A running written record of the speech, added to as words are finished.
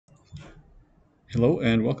Hello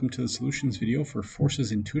and welcome to the solutions video for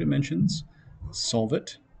forces in two dimensions, solve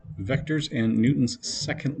it, vectors, and Newton's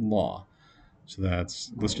second law. So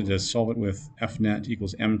that's listed as solve it with Fnet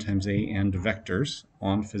equals m times a and vectors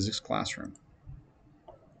on Physics Classroom.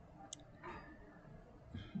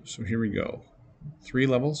 So here we go. 3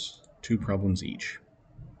 levels, 2 problems each.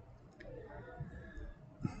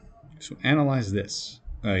 So analyze this.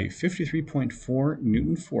 A 53.4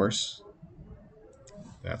 Newton force,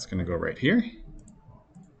 that's going to go right here,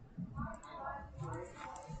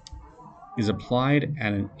 is applied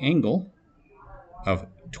at an angle of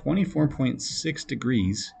 24.6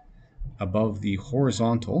 degrees above the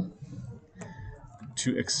horizontal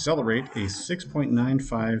to accelerate a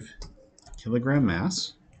 6.95 kilogram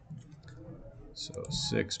mass. So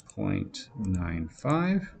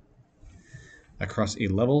 6.95 across a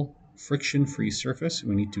level friction-free surface.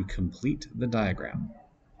 We need to complete the diagram.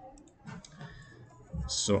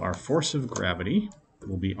 So our force of gravity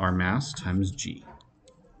will be our mass times g.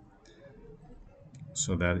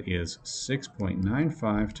 So that is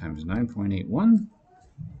 6.95 times 9.81,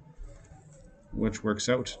 which works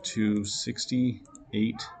out to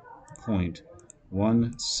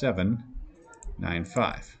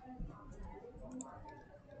 68.1795.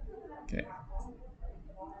 Okay,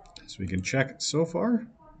 so we can check so far.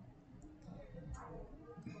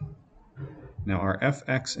 Now our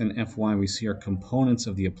Fx and Fy we see are components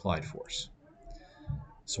of the applied force.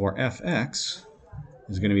 So our Fx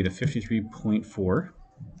is going to be the 53.4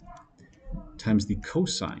 times the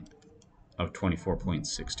cosine of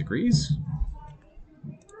 24.6 degrees,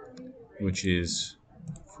 which is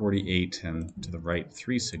 48, and to the right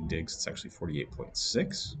 3 sig digs, it's actually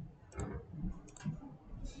 48.6.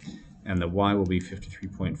 And the y will be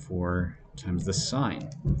 53.4 times the sine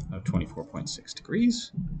of 24.6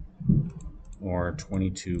 degrees, or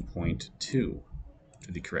 22.2 to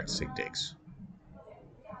the correct sig digs.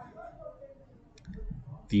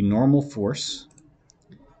 The normal force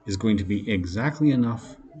is going to be exactly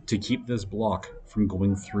enough to keep this block from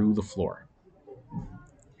going through the floor.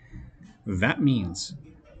 That means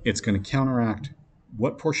it's going to counteract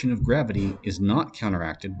what portion of gravity is not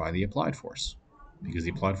counteracted by the applied force, because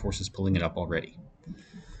the applied force is pulling it up already.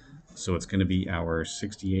 So it's going to be our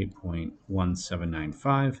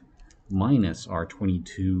 68.1795 minus our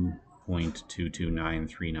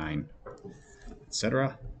 22.22939,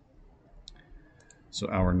 etc. So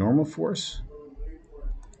our normal force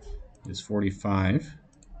is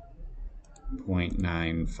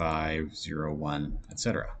 45.9501,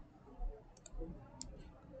 etc.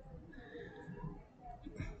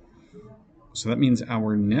 So that means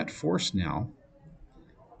our net force now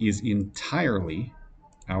is entirely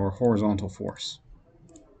our horizontal force,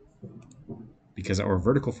 because our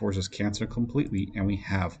vertical forces cancel completely and we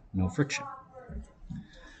have no friction.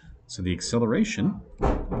 So the acceleration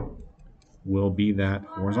will be that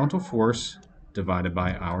horizontal force divided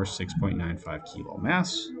by our 6.95 kilo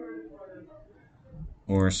mass,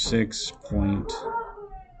 or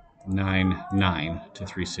 6.99 to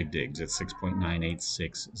 3 sig digs. It's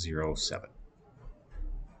 6.98607.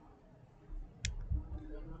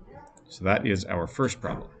 So that is our first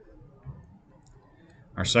problem.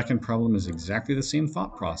 Our second problem is exactly the same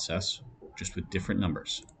thought process, just with different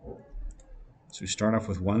numbers. So we start off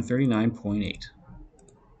with 139.8.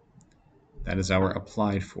 That is our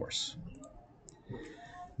applied force.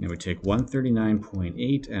 Now we take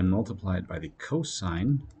 139.8 and multiply it by the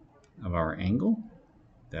cosine of our angle,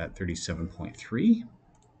 that 37.3.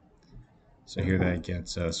 So here that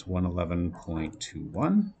gets us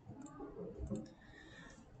 111.21.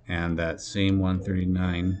 And that same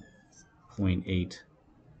 139.8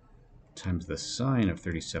 times the sine of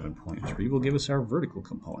 37.3 will give us our vertical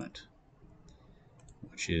component,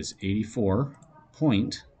 which is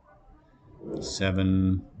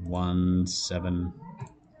 84.717,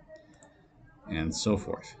 and so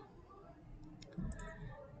forth.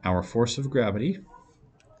 Our force of gravity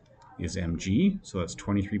is mg, so that's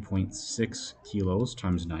 23.6 kilos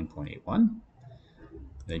times 9.81.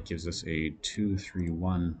 That gives us a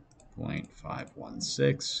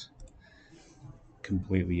 231.516,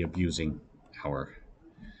 completely abusing our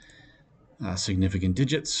significant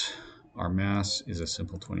digits. Our mass is a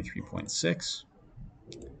simple 23.6.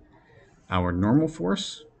 Our normal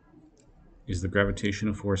force is the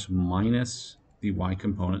gravitational force minus the y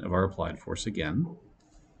component of our applied force again.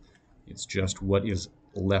 It's just what is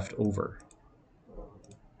left over,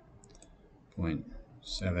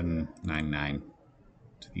 0.799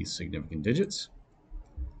 to these significant digits.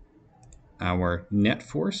 Our net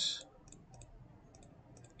force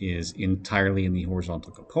is entirely in the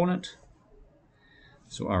horizontal component.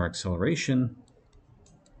 So our acceleration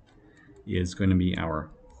is going to be our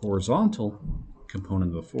horizontal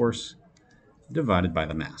component of the force divided by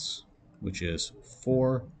the mass, which is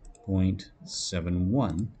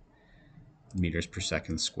 4.71 meters per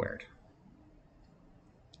second squared.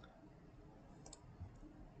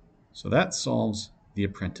 So that solves the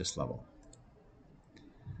apprentice level.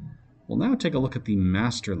 We'll now take a look at the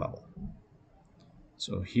master level.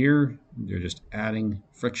 So here they're just adding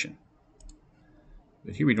friction.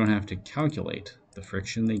 But here we don't have to calculate the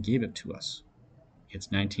friction, they gave it to us. It's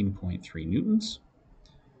 19.3 newtons.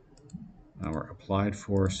 Our applied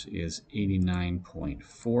force is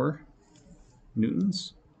 89.4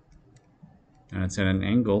 newtons. And it's at an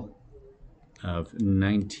angle of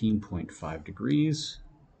 19.5 degrees,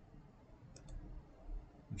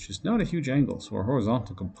 which is not a huge angle. So our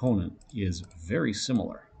horizontal component is very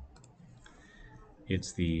similar.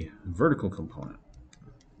 It's the vertical component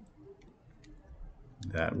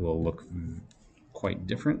that will look quite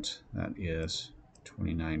different. That is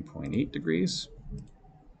 29.8 degrees.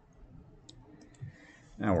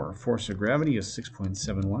 Our force of gravity is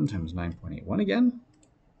 6.71 times 9.81 again.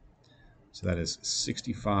 So that is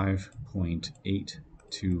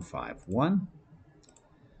 65.8251.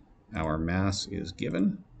 Our mass is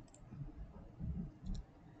given.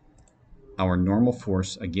 Our normal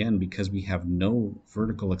force, again, because we have no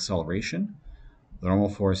vertical acceleration, the normal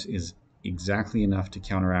force is exactly enough to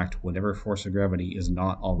counteract whatever force of gravity is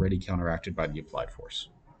not already counteracted by the applied force.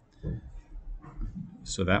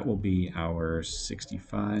 So that will be our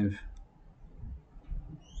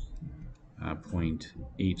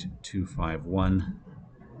 65.8251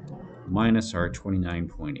 minus our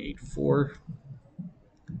 29.84.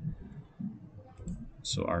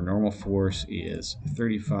 So our normal force is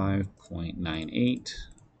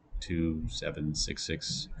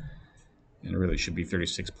 35.982766, and it really should be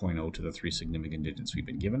 36.0 to the 3 significant digits we've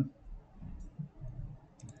been given.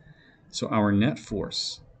 So our net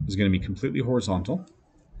force is going to be completely horizontal.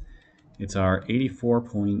 It's our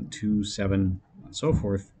 84.27 and so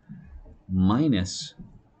forth minus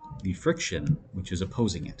the friction, which is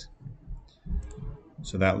opposing it.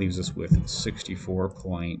 So that leaves us with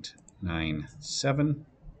 64.97.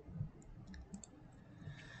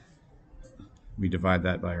 We divide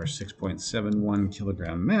that by our 6.71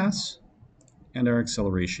 kilogram mass, and our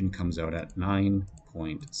acceleration comes out at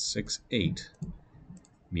 9.68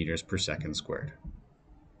 meters per second squared.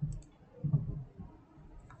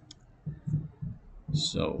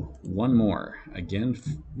 So one more. Again,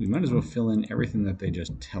 we might as well fill in everything that they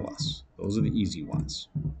just tell us. Those are the easy ones.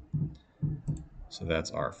 So that's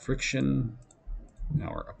our friction,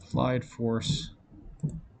 our applied force,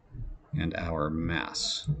 and our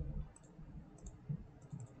mass.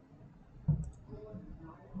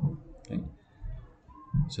 Okay.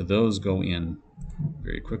 So those go in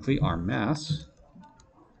very quickly. Our mass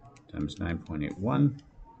times 9.81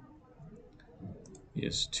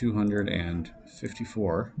 is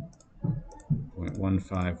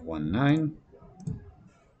 254.1519.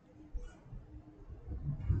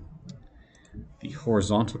 The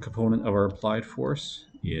horizontal component of our applied force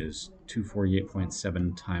is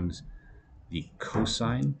 248.7 times the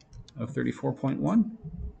cosine of 34.1.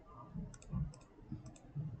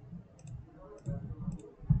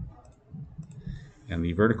 And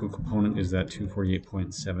the vertical component is that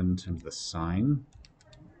 248.7 times the sine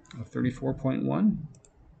of 34.1.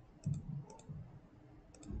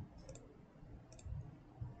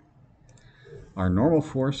 Our normal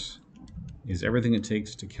force is everything it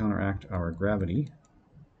takes to counteract our gravity,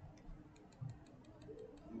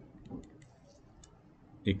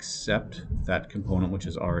 except that component which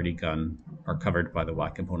is already covered by the y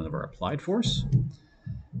component of our applied force.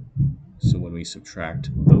 So when we subtract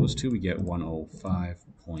those two, we get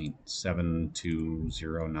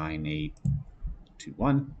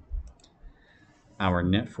 105.720981. Our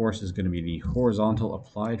net force is going to be the horizontal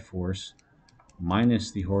applied force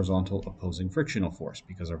minus the horizontal opposing frictional force,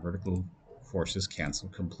 because our vertical forces cancel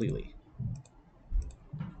completely.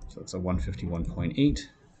 So it's a 151.8.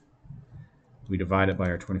 We divide it by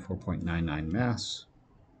our 24.99 mass,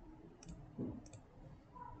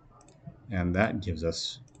 and that gives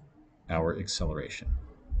us our acceleration.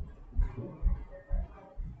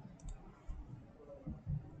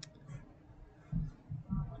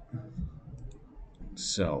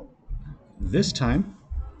 So this time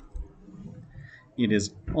it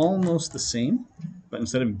is almost the same, but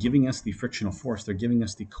instead of giving us the frictional force, they're giving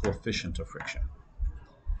us the coefficient of friction.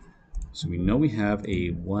 So we know we have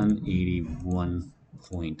a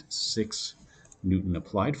 181.6 Newton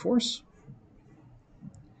applied force.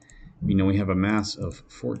 We know we have a mass of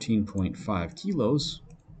 14.5 kilos,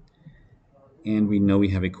 and we know we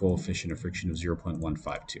have a coefficient of friction of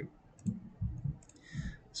 0.152.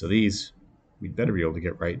 So these, we'd better be able to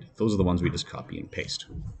get right. Those are the ones we just copy and paste.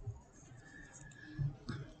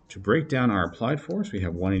 To break down our applied force, we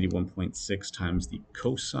have 181.6 times the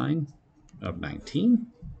cosine of 19.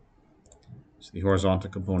 So the horizontal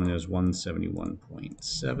component is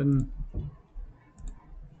 171.7.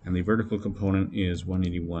 And the vertical component is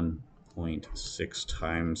 181.6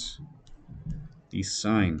 times the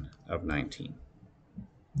sine of 19.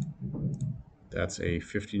 That's a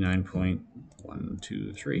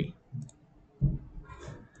 59.123.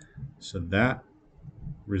 So that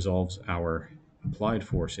resolves our applied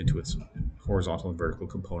force into its horizontal and vertical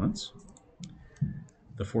components.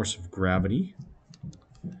 The force of gravity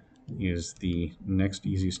is the next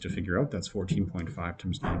easiest to figure out. That's 14.5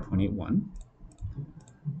 times 9.81.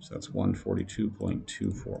 So that's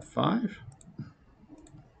 142.245.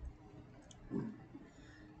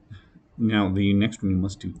 Now the next one we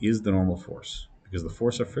must do is the normal force, because the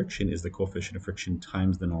force of friction is the coefficient of friction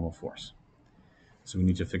times the normal force. So we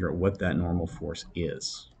need to figure out what that normal force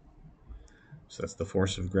is. So that's the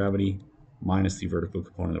force of gravity minus the vertical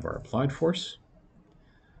component of our applied force.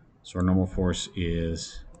 So our normal force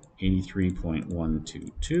is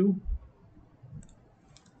 83.122.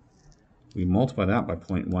 We multiply that by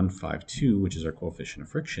 0.152, which is our coefficient of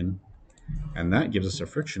friction, and that gives us a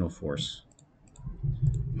frictional force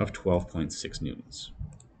of 12.6 newtons.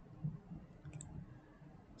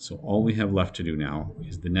 So all we have left to do now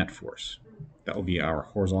is the net force. That will be our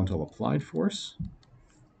horizontal applied force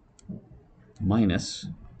minus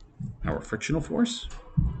our frictional force.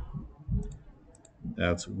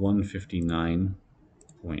 That's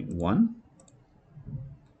 159.1.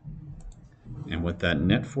 And with that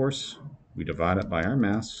net force, we divide it by our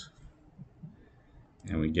mass,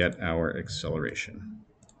 and we get our acceleration.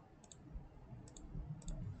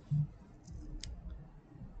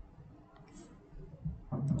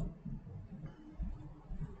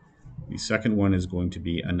 The second one is going to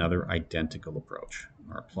be another identical approach.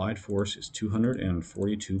 Our applied force is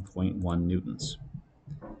 242.1 newtons.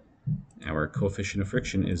 Our coefficient of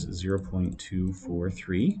friction is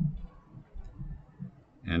 0.243,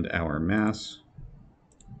 and our mass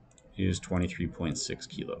is 23.6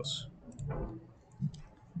 kilos.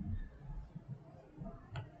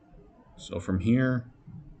 So from here,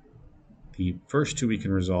 the first two we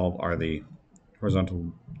can resolve are the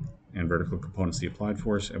horizontal and vertical components of the applied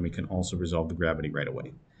force, and we can also resolve the gravity right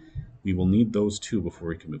away. We will need those two before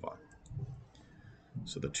we can move on.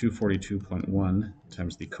 So the 242.1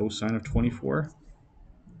 times the cosine of 24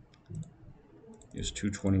 is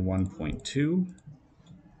 221.2,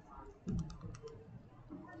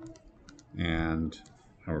 and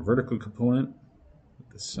our vertical component,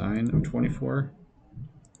 the sine of 24,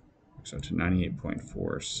 works out to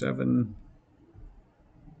 98.47.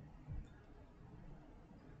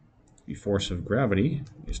 The force of gravity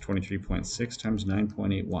is 23.6 times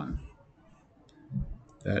 9.81.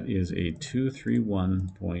 That is a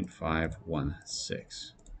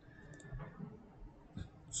 231.516.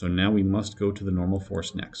 So now we must go to the normal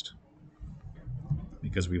force next,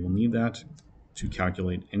 because we will need that to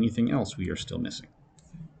calculate anything else we are still missing.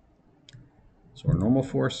 So our normal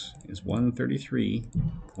force is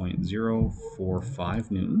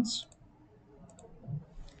 133.045 newtons.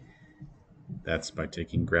 That's by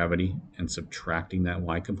taking gravity and subtracting that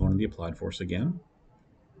y component of the applied force again.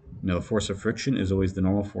 Now the force of friction is always the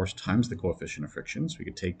normal force times the coefficient of friction, so we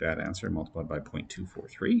could take that answer and multiply by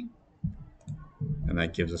 0.243, and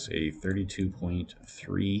that gives us a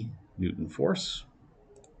 32.3 Newton force.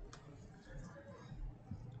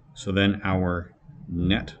 So then our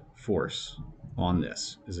net force on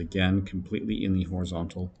this is again completely in the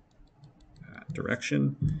horizontal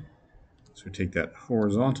direction. So we take that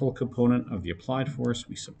horizontal component of the applied force,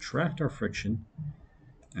 we subtract our friction,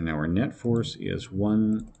 and our net force is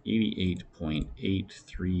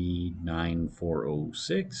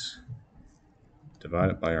 188.839406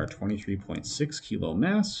 divided by our 23.6 kilo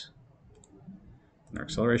mass, and our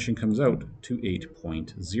acceleration comes out to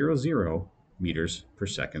 8.00 meters per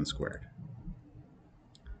second squared.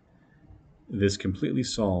 This completely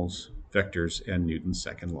solves vectors and Newton's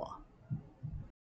second law.